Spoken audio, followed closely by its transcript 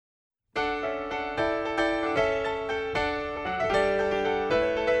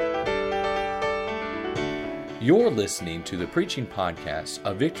You're listening to the preaching podcast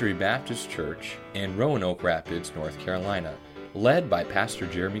of Victory Baptist Church in Roanoke Rapids, North Carolina, led by Pastor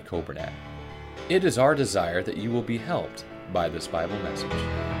Jeremy Coburnack. It is our desire that you will be helped by this Bible message.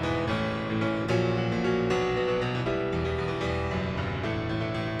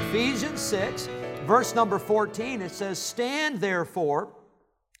 Ephesians 6, verse number 14, it says, "Stand therefore,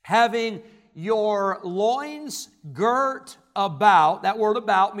 having your loins girt about." That word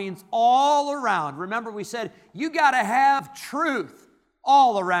about means all around. Remember, we said you got to have truth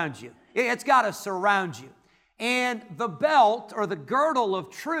all around you. It's got to surround you. And the belt or the girdle of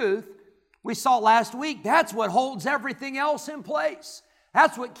truth, we saw last week, that's what holds everything else in place.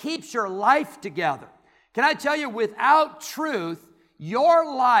 That's what keeps your life together. Can I tell you, without truth,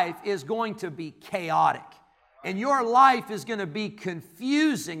 your life is going to be chaotic. And your life is going to be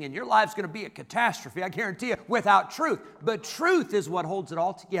confusing, and your life's going to be a catastrophe, I guarantee you, without truth. But truth is what holds it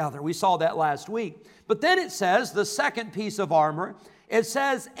all together. We saw that last week. But then it says, the second piece of armor, it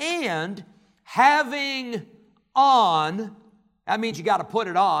says, "And having on," that means you got to put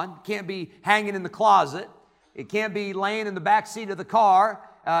it on. It can't be hanging in the closet. It can't be laying in the back seat of the car.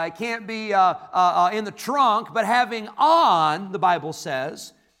 It can't be in the trunk. But having on, the Bible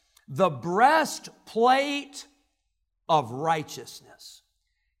says, the breastplate of righteousness.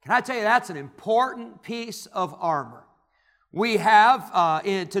 Can I tell you, that's an important piece of armor. We have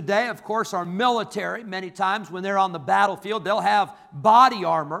today, of course, our military. Many times when they're on the battlefield, they'll have body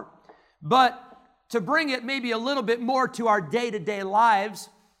armor. But to bring it maybe a little bit more to our day-to-day lives,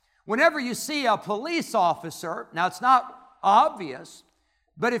 whenever you see a police officer, now it's not obvious,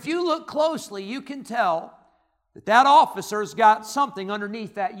 but if you look closely, you can tell that officer's got something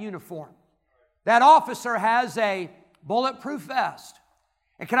underneath that uniform. That officer has a bulletproof vest.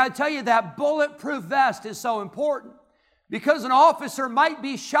 And can I tell you, that bulletproof vest is so important because an officer might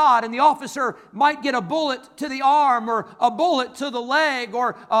be shot and the officer might get a bullet to the arm or a bullet to the leg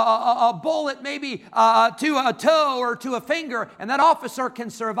or a bullet maybe to a toe or to a finger, and that officer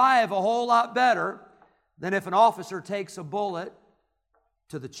can survive a whole lot better than if an officer takes a bullet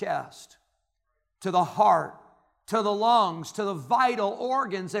to the chest, to the heart, to the lungs, to the vital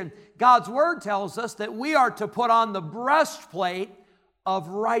organs. And God's Word tells us that we are to put on the breastplate of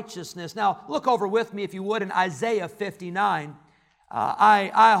righteousness. Now, look over with me, if you would, in Isaiah 59.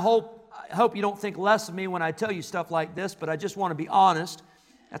 I hope you don't think less of me when I tell you stuff like this, but I just want to be honest.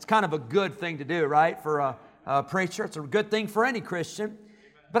 That's kind of a good thing to do, right, for a preacher. It's a good thing for any Christian.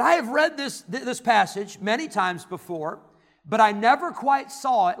 But I have read this passage many times before, but I never quite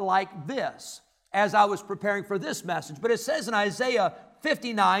saw it like this as I was preparing for this message. But it says in Isaiah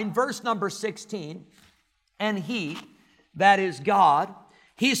 59, verse number 16, "And he," that is God,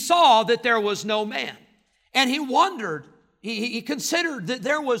 "he saw that there was no man. And he wondered," he considered that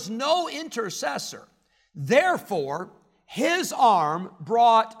there was no intercessor. "Therefore, his arm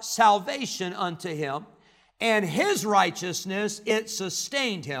brought salvation unto him, and his righteousness, it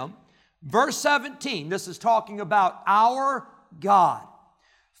sustained him." Verse 17, this is talking about our God.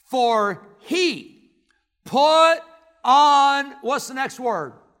 "For he put on," what's the next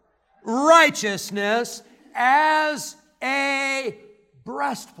word? "Righteousness as a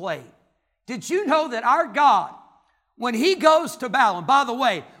breastplate." Did you know that our God, when He goes to battle, and by the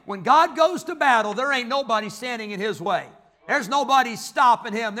way, when God goes to battle, there ain't nobody standing in His way. There's nobody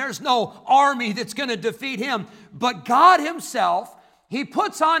stopping Him. There's no army that's going to defeat Him. But God Himself, He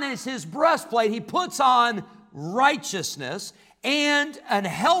puts on as His breastplate, He puts on righteousness and an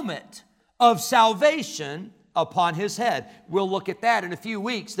helmet of salvation upon His head. We'll look at that in a few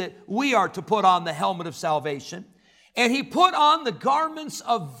weeks, that we are to put on the helmet of salvation. "And He put on the garments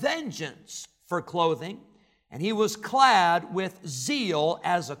of vengeance for clothing, and He was clad with zeal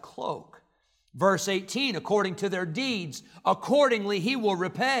as a cloak." Verse 18, "According to their deeds, accordingly He will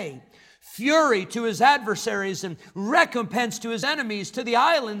repay. Fury to His adversaries and recompense to His enemies. To the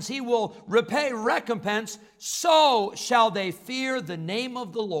islands He will repay recompense. So shall they fear the name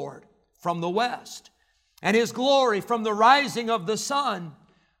of the Lord from the west, and His glory from the rising of the sun,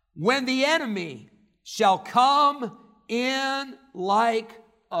 when the enemy shall come in like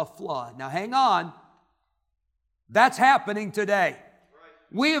a flood." Now hang on. That's happening today.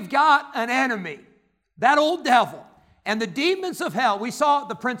 We have got an enemy, that old devil, and the demons of hell. We saw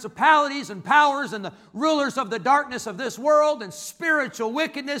the principalities and powers and the rulers of the darkness of this world and spiritual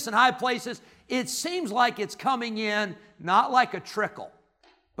wickedness in high places. It seems like it's coming in not like a trickle,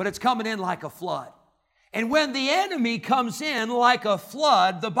 but it's coming in like a flood. And when the enemy comes in like a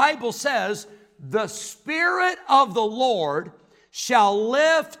flood, the Bible says, "The Spirit of the Lord shall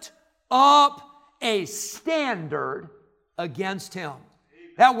lift up a standard against him."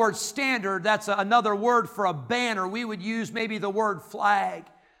 That word standard, that's another word for a banner. We would use maybe the word flag.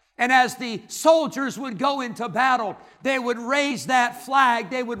 And as the soldiers would go into battle, they would raise that flag,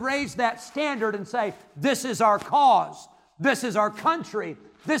 they would raise that standard and say, this is our cause, this is our country,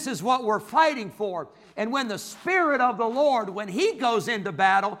 this is what we're fighting for. And when the Spirit of the Lord, when He goes into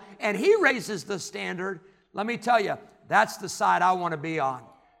battle and He raises the standard, let me tell you, that's the side I want to be on.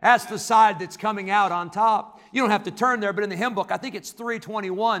 That's the side that's coming out on top. You don't have to turn there, but in the hymn book, I think it's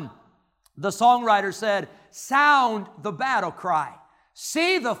 321, the songwriter said, sound the battle cry.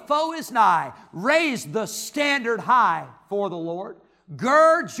 See, the foe is nigh. Raise the standard high for the Lord.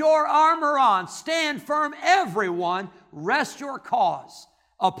 Gird your armor on. Stand firm, everyone. Rest your cause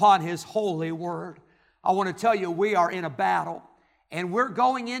upon His holy word. I want to tell you, we are in a battle, and we're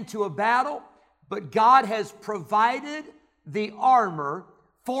going into a battle, but God has provided the armor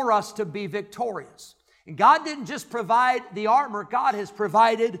for us to be victorious. And God didn't just provide the armor, God has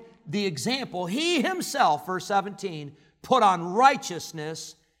provided the example. He Himself, verse 17, put on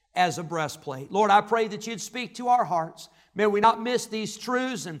righteousness as a breastplate. Lord, I pray that You'd speak to our hearts. May we not miss these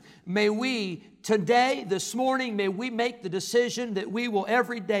truths, and may we today, this morning, may we make the decision that we will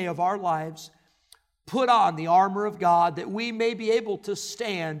every day of our lives put on the armor of God, that we may be able to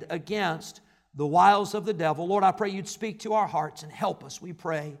stand against the wiles of the devil. Lord, I pray You'd speak to our hearts and help us, we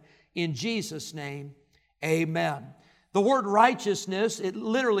pray. In Jesus' name, amen. The word righteousness, it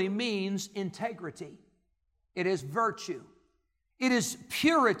literally means integrity. It is virtue. It is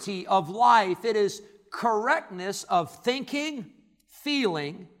purity of life. It is correctness of thinking,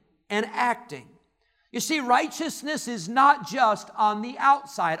 feeling, and acting. You see, righteousness is not just on the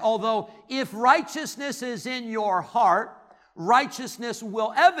outside, although if righteousness is in your heart, righteousness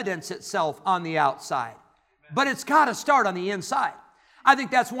will evidence itself on the outside. But it's got to start on the inside. I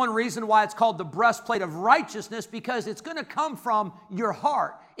think that's one reason why it's called the breastplate of righteousness, because it's going to come from your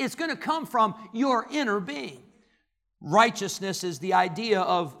heart. It's going to come from your inner being. Righteousness is the idea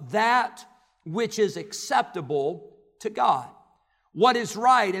of that which is acceptable to God. What is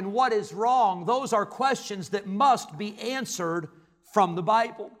right and what is wrong, those are questions that must be answered from the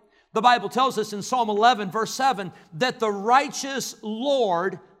Bible. The Bible tells us in Psalm 11, verse 7, that the righteous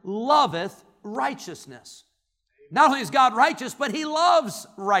Lord loveth righteousness. Not only is God righteous, but He loves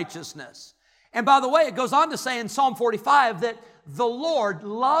righteousness. And by the way, it goes on to say in Psalm 45 that the Lord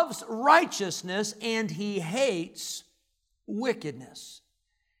loves righteousness and He hates wickedness.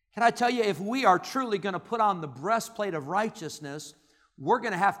 Can I tell you, if we are truly going to put on the breastplate of righteousness, we're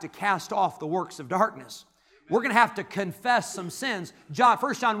going to have to cast off the works of darkness. We're going to have to confess some sins. 1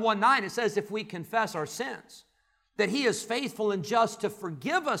 John 1:9, it says, if we confess our sins, that He is faithful and just to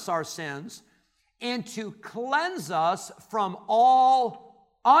forgive us our sins and to cleanse us from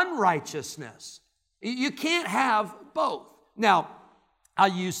all unrighteousness. You can't have both. Now, I'll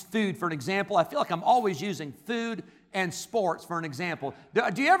use food for an example. I feel like I'm always using food and sports for an example.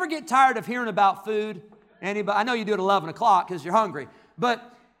 Do you ever get tired of hearing about food? Anybody? I know you do at 11 o'clock because you're hungry.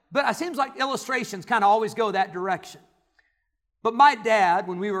 But it seems like illustrations kind of always go that direction. But my dad,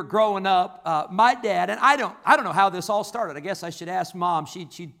 when we were growing up, and I don't know how this all started. I guess I should ask Mom.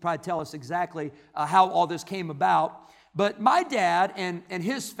 She'd probably tell us exactly how all this came about. But my dad and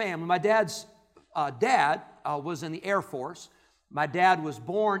his family, my dad's dad was in the Air Force. My dad was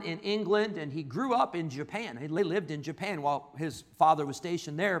born in England, and he grew up in Japan. He lived in Japan while his father was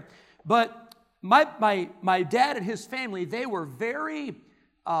stationed there. But my dad and his family, they were very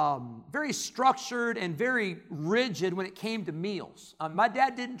structured and very rigid when it came to meals. My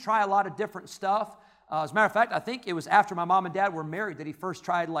dad didn't try a lot of different stuff. As a matter of fact, I think it was after my mom and dad were married that he first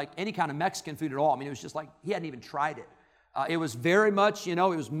tried like any kind of Mexican food at all. I mean, it was just like he hadn't even tried it. It was very much, it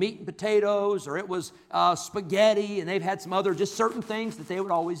was meat and potatoes, or it was spaghetti, and they've had some other just certain things that they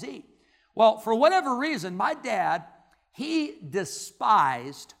would always eat. Well, for whatever reason, my dad, he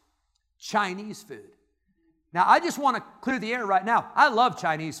despised Chinese food. Now, I just want to clear the air right now. I love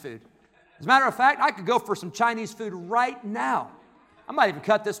Chinese food. As a matter of fact, I could go for some Chinese food right now. I might even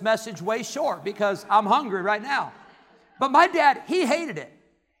cut this message way short because I'm hungry right now. But my dad, he hated it.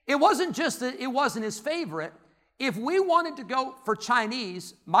 It wasn't just that it wasn't his favorite. If we wanted to go for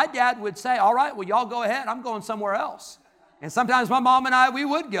Chinese, my dad would say, all right, well, y'all go ahead. I'm going somewhere else. And sometimes my mom and I, we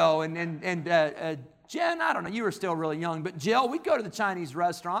would go. And Jen, I don't know, you were still really young, but Jill, we'd go to the Chinese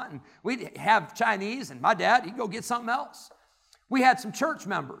restaurant and we'd have Chinese, and my dad, he'd go get something else. We had some church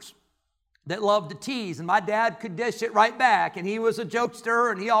members that loved to tease, and my dad could dish it right back, and he was a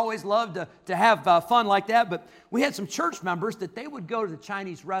jokester, and he always loved to have fun like that. But we had some church members that they would go to the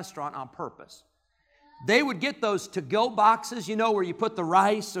Chinese restaurant on purpose. They would get those to-go boxes, where you put the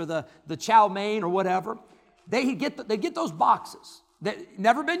rice or the chow mein or whatever. They'd get those boxes. that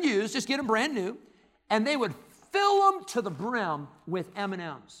never been used, just get them brand new, and they would fill them to the brim with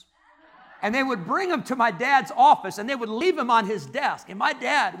M&Ms. And they would bring them to my dad's office, and they would leave them on his desk. And my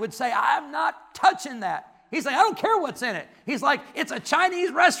dad would say, I'm not touching that. He's like, I don't care what's in it. He's like, it's a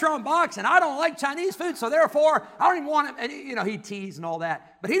Chinese restaurant box, and I don't like Chinese food, so therefore, I don't even want it. And, you know, he teased and all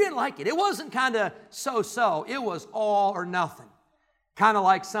that. But he didn't like it. It wasn't kind of so-so. It was all or nothing. Kind of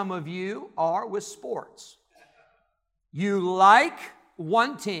like some of you are with sports. You like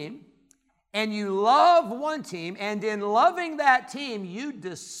one team, and you love one team, and in loving that team, you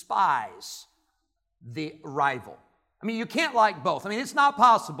despise the rival. I mean, you can't like both. I mean, it's not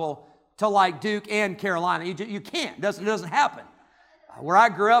possible to like Duke and Carolina. You can't. It doesn't happen. Where I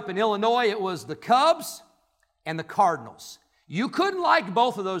grew up in Illinois, it was the Cubs and the Cardinals. You couldn't like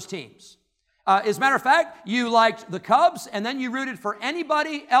both of those teams. As a matter of fact, you liked the Cubs, and then you rooted for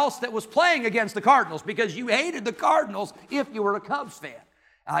anybody else that was playing against the Cardinals because you hated the Cardinals if you were a Cubs fan.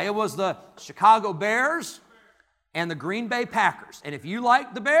 It was the Chicago Bears and the Green Bay Packers. And if you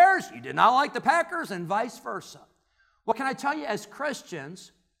liked the Bears, you did not like the Packers, and vice versa. What can I tell you, as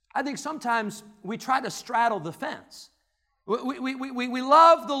Christians, I think sometimes we try to straddle the fence. We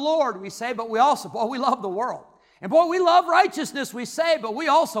love the Lord, we say, but we also, boy, we love the world. And boy, we love righteousness, we say, but we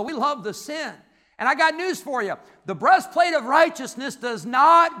love the sin. And I got news for you. The breastplate of righteousness does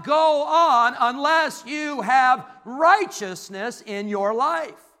not go on unless you have righteousness in your life.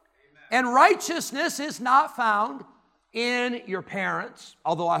 Amen. And righteousness is not found in your parents,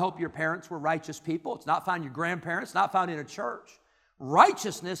 although I hope your parents were righteous people. It's not found in your grandparents, not found in a church.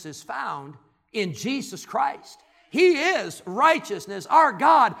 Righteousness is found in Jesus Christ. He is righteousness. Our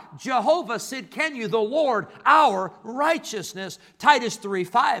God, Jehovah Sidkenu, the Lord, our righteousness. Titus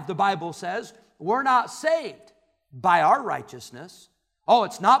 3:5, the Bible says, we're not saved by our righteousness. Oh,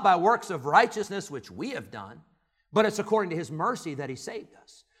 it's not by works of righteousness which we have done, but it's according to His mercy that He saved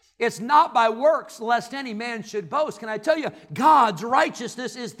us. It's not by works lest any man should boast. Can I tell you, God's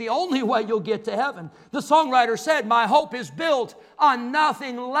righteousness is the only way you'll get to heaven. The songwriter said, my hope is built on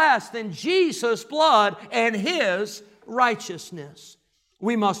nothing less than Jesus' blood and His righteousness.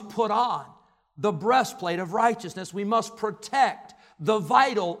 We must put on the breastplate of righteousness. We must protect the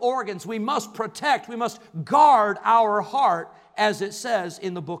vital organs. We must protect, we must guard our heart, as it says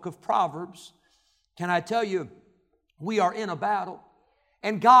in the book of Proverbs. Can I tell you, we are in a battle.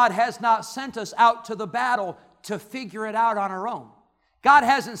 And God has not sent us out to the battle to figure it out on our own. God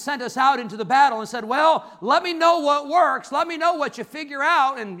hasn't sent us out into the battle and said, well, let me know what works. Let me know what you figure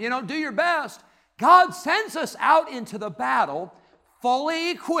out and, do your best. God sends us out into the battle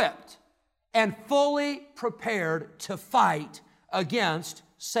fully equipped and fully prepared to fight against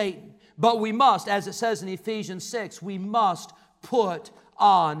Satan. But we must, as it says in Ephesians 6, we must put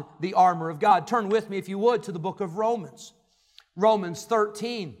on the armor of God. Turn with me, if you would, to the book of Romans. Romans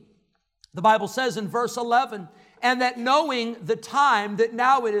 13. The Bible says in verse 11, and that knowing the time, that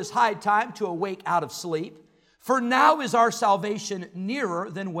now it is high time to awake out of sleep, for now is our salvation nearer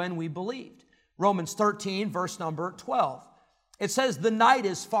than when we believed. Romans 13, verse number 12. It says, the night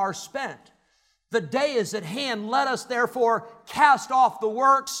is far spent. The day is at hand. Let us therefore cast off the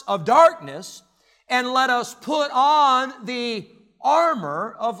works of darkness, and let us put on the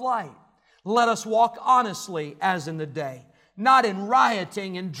armor of light. Let us walk honestly as in the day, not in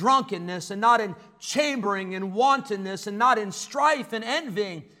rioting and drunkenness, and not in chambering and wantonness, and not in strife and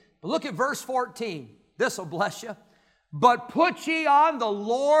envying. But look at verse 14. This will bless you. But put ye on the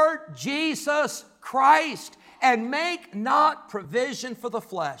Lord Jesus Christ, and make not provision for the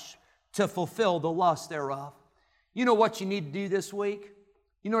flesh to fulfill the lust thereof. You know what you need to do this week?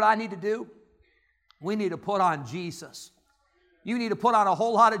 You know what I need to do? We need to put on Jesus. You need to put on a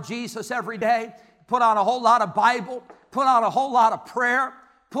whole lot of Jesus every day. Put on a whole lot of Bible. Put on a whole lot of prayer.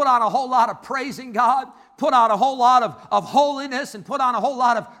 Put on a whole lot of praising God. Put on a whole lot of holiness, and put on a whole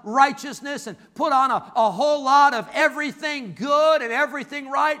lot of righteousness, and put on a whole lot of everything good and everything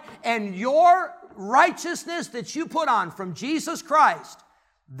right. And your righteousness that you put on from Jesus Christ,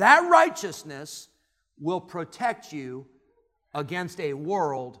 that righteousness will protect you against a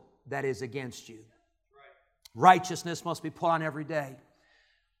world that is against you. Righteousness must be put on every day.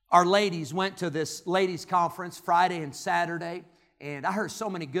 Our ladies went to this ladies' conference Friday and Saturday, and I heard so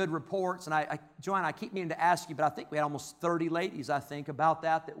many good reports. And Joanne, I keep meaning to ask you, but I think we had almost 30 ladies, about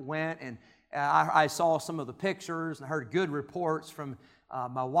that went. And I saw some of the pictures and heard good reports from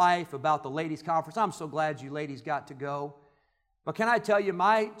my wife about the ladies' conference. I'm so glad you ladies got to go. But can I tell you,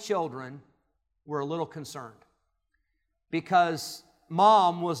 my children were a little concerned because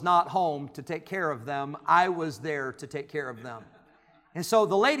Mom was not home to take care of them. I was there to take care of them. And so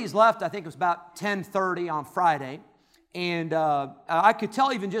the ladies left, I think it was about 10:30 on Friday. And I could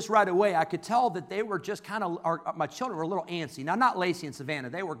tell even just right away, I could tell that they were just kind of, my children were a little antsy. Now, not Lacey and Savannah,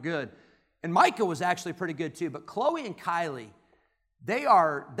 they were good. And Micah was actually pretty good too. But Chloe and Kylie, they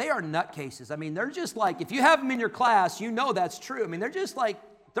are nutcases. I mean, they're just like, if you have them in your class, you know that's true. I mean, they're just like,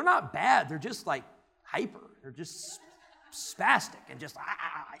 they're not bad. They're just like hyper. They're just spastic and just,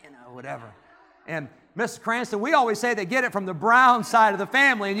 whatever. And Mrs. Cranston, we always say they get it from the Brown side of the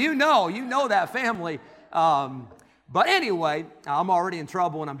family. And you know that family. But anyway, I'm already in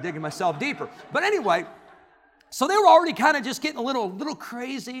trouble and I'm digging myself deeper. But anyway, so they were already kind of just getting a little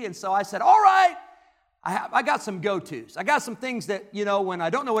crazy. And so I said, all right, I got some go-tos. I got some things that, when I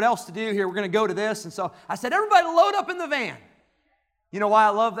don't know what else to do here, we're going to go to this. And so I said, everybody load up in the van. You know why I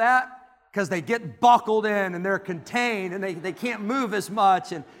love that? Because they get buckled in and they're contained and they can't move as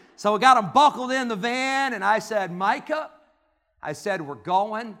much. And so I got them buckled in the van. And I said, Micah, we're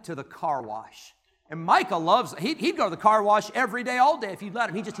going to the car wash. And Micah loves, he'd go to the car wash every day, all day if you'd let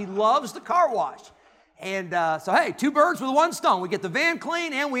him. He loves the car wash. And so, hey, 2 birds with 1 stone. We get the van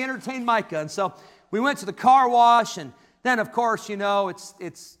clean and we entertain Micah. And so we went to the car wash. And then, of course, they left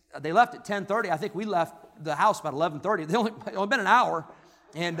at 10:30. I think we left the house about 11:30. It only been an hour.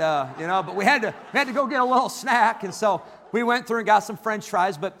 And, but we had to go get a little snack. And so we went through and got some French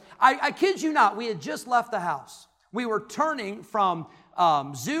fries. But I kid you not, we had just left the house. We were turning from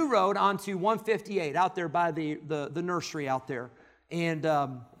Zoo Road onto 158 out there by the nursery out there. And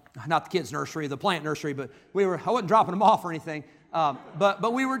not the kids' nursery, the plant nursery, but I wasn't dropping them off or anything.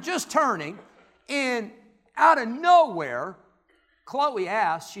 But we were just turning, and out of nowhere, Chloe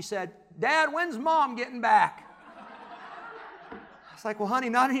asked, she said, Dad, when's Mom getting back? I was like, well, honey,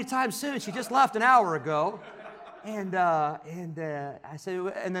 not anytime soon. She just left an hour ago. And I said,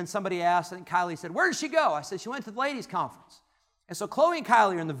 and then somebody asked, and Kylie said, where did she go? I said, she went to the ladies' conference. And so Chloe and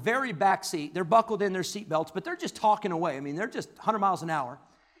Kylie are in the very back seat. They're buckled in their seatbelts, but they're just talking away. I mean, they're just 100 miles an hour.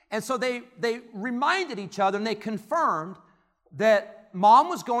 And so they reminded each other, and they confirmed that Mom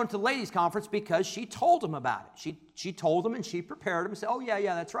was going to the ladies' conference because she told them about it. She told them, and she prepared them and said, oh, yeah,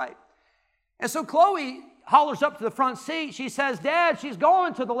 that's right. And so Chloe hollers up to the front seat. She says, Dad, she's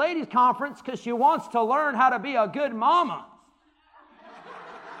going to the ladies' conference because she wants to learn how to be a good mama.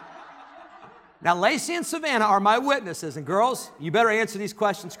 Now, Lacey and Savannah are my witnesses, and girls, you better answer these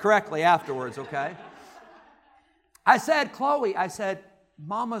questions correctly afterwards, okay? I said, Chloe,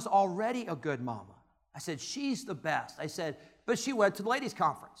 Mama's already a good mama. I said, she's the best. I said, but she went to the ladies'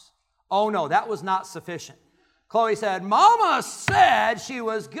 conference. Oh, no, that was not sufficient. Chloe said, Mama said she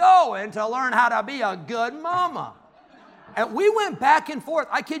was going to learn how to be a good mama. And we went back and forth.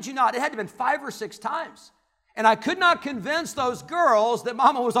 I kid you not, it had to have been 5 or 6 times. And I could not convince those girls that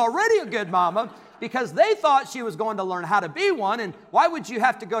Mama was already a good mama because they thought she was going to learn how to be one. And why would you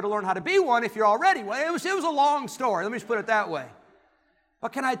have to go to learn how to be one if you're already one? It was a long story. Let me just put it that way.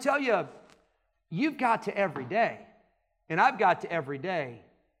 But can I tell you, you've got to every day, and I've got to every day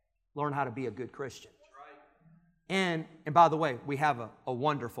learn how to be a good Christian. And by the way, we have a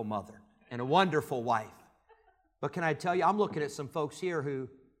wonderful mother and a wonderful wife. But can I tell you, I'm looking at some folks here who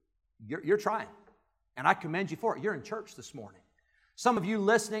you're trying. And I commend you for it. You're in church this morning. Some of you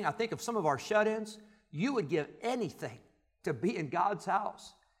listening, I think of some of our shut-ins, you would give anything to be in God's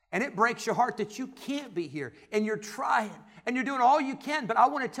house. And it breaks your heart that you can't be here. And you're trying. And you're doing all you can. But I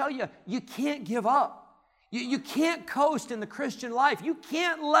want to tell you, you can't give up. You can't coast in the Christian life. You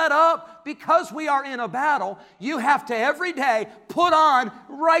can't let up because we are in a battle. You have to every day put on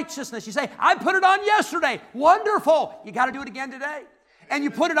righteousness. You say, I put it on yesterday. Wonderful. You got to do it again today. And you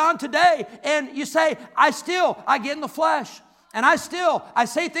put it on today, and you say, I get in the flesh, and I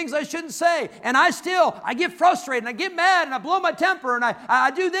say things I shouldn't say, and I get frustrated, and I get mad, and I blow my temper, and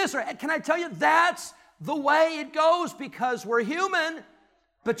I do this. Or can I tell you, that's the way it goes because we're human,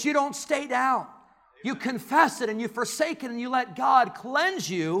 but you don't stay down. You confess it, and you forsake it, and you let God cleanse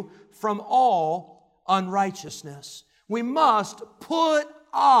you from all unrighteousness. We must put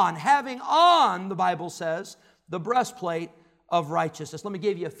on, having on, the Bible says, the breastplate of righteousness. Let me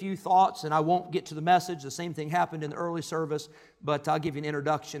give you a few thoughts, and I won't get to the message. The same thing happened in the early service, but I'll give you an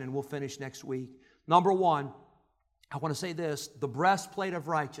introduction, and we'll finish next week. Number one, I want to say this. The breastplate of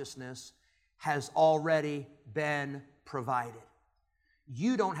righteousness has already been provided.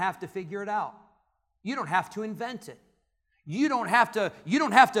 You don't have to figure it out. You don't have to invent it. You don't have to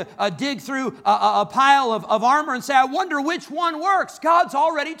dig through a pile of armor and say, I wonder which one works. God's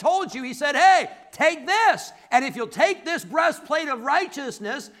already told you. He said, hey, take this. And if you'll take this breastplate of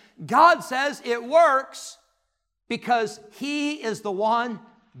righteousness, God says it works because He is the one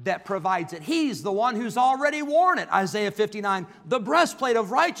that provides it. He's the one who's already worn it. Isaiah 59, the breastplate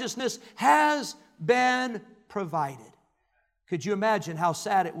of righteousness has been provided. Could you imagine how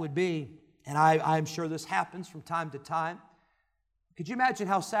sad it would be? And I'm sure this happens from time to time. Could you imagine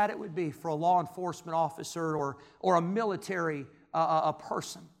how sad it would be for a law enforcement officer or a military a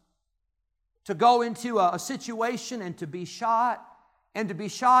person to go into a situation and to be shot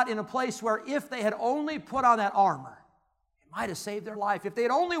in a place where if they had only put on that armor, it might have saved their life. If they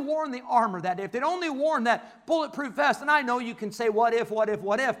had only worn the armor that day, if they'd only worn that bulletproof vest, and I know you can say what if,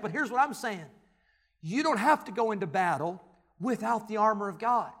 but here's what I'm saying. You don't have to go into battle without the armor of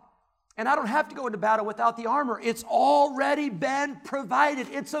God. And I don't have to go into battle without the armor. It's already been provided.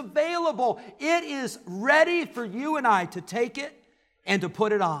 It's available. It is ready for you and I to take it and to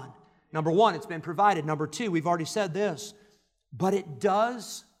put it on. Number one, it's been provided. Number two, we've already said this, but it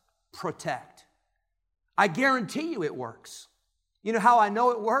does protect. I guarantee you it works. You know how I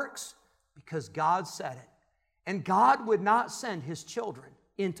know it works? Because God said it. And God would not send His children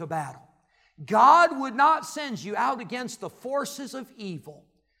into battle. God would not send you out against the forces of evil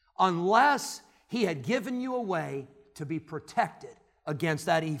unless He had given you a way to be protected against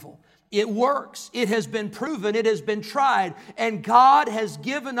that evil. It works. It has been proven. It has been tried. And God has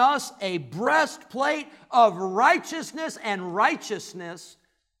given us a breastplate of righteousness, and righteousness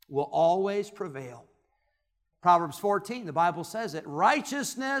will always prevail. Proverbs 14, the Bible says it,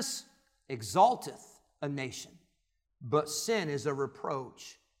 righteousness exalteth a nation, but sin is a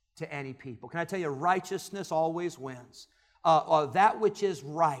reproach to any people. Can I tell you, righteousness always wins. That which is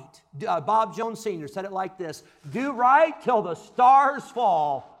right. Bob Jones Sr. said it like this, do right till the stars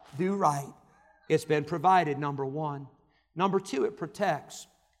fall. Do right. It's been provided, number one. Number two, it protects.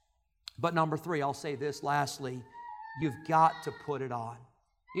 But number three, I'll say this lastly, you've got to put it on.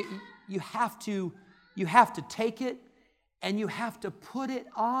 You have to take it and you have to put it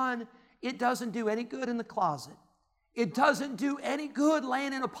on. It doesn't do any good in the closet. It doesn't do any good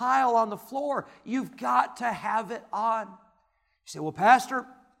laying in a pile on the floor. You've got to have it on. You say, well, Pastor,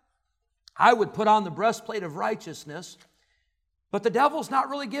 I would put on the breastplate of righteousness, but the devil's not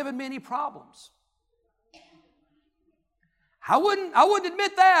really giving me any problems. I wouldn't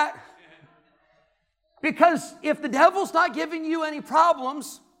admit that. Because if the devil's not giving you any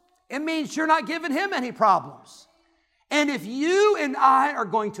problems, it means you're not giving him any problems. And if you and I are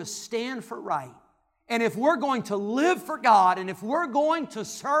going to stand for right, and if we're going to live for God, and if we're going to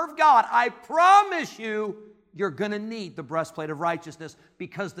serve God, I promise you, you're going to need the breastplate of righteousness,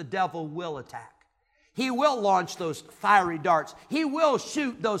 because the devil will attack. He will launch those fiery darts. He will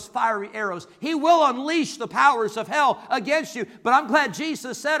shoot those fiery arrows. He will unleash the powers of hell against you. But I'm glad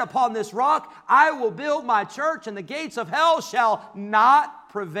Jesus said, upon this rock, I will build my church, and the gates of hell shall not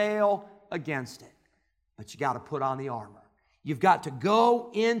prevail against it. But you got to put on the armor. You've got to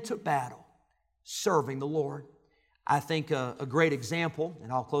go into battle serving the Lord. I think a great example,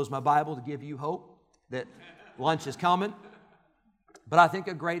 and I'll close my Bible to give you hope that lunch is coming. But I think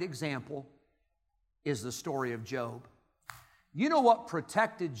a great example is the story of Job. You know what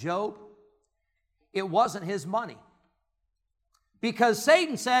protected Job? It wasn't his money. Because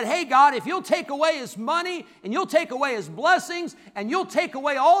Satan said, hey God, if you'll take away his money, and you'll take away his blessings, and you'll take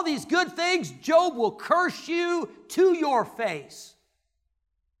away all these good things, Job will curse you to your face.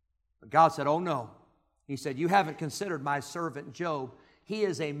 But God said, oh no. He said, you haven't considered my servant Job. He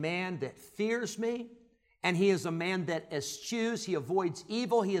is a man that fears me, and he is a man that eschews, he avoids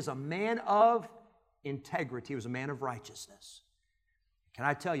evil. He is a man of integrity. He was a man of righteousness. Can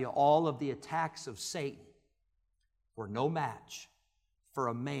I tell you, all of the attacks of Satan were no match for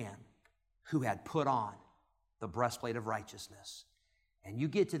a man who had put on the breastplate of righteousness. And you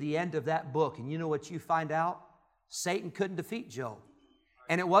get to the end of that book, and you know what you find out? Satan couldn't defeat Job.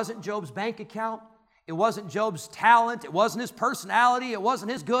 And it wasn't Job's bank account. It wasn't Job's talent. It wasn't his personality. It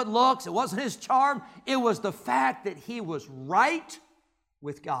wasn't his good looks. It wasn't his charm. It was the fact that he was right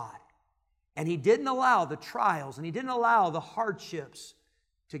with God. And he didn't allow the trials, and he didn't allow the hardships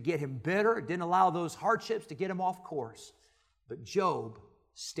to get him bitter. It didn't allow those hardships to get him off course. But Job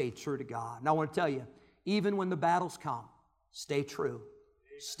stayed true to God. And I want to tell you, even when the battles come, stay true.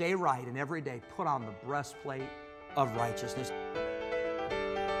 Stay right, and every day put on the breastplate of righteousness.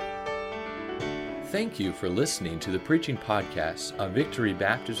 Thank you for listening to the preaching podcast of Victory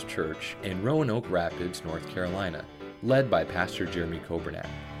Baptist Church in Roanoke Rapids, North Carolina, led by Pastor Jeremy Coburnack.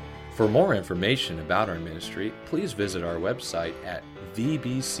 For more information about our ministry, please visit our website at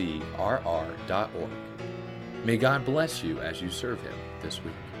vbcrr.org. May God bless you as you serve Him this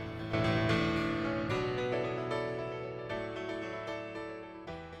week.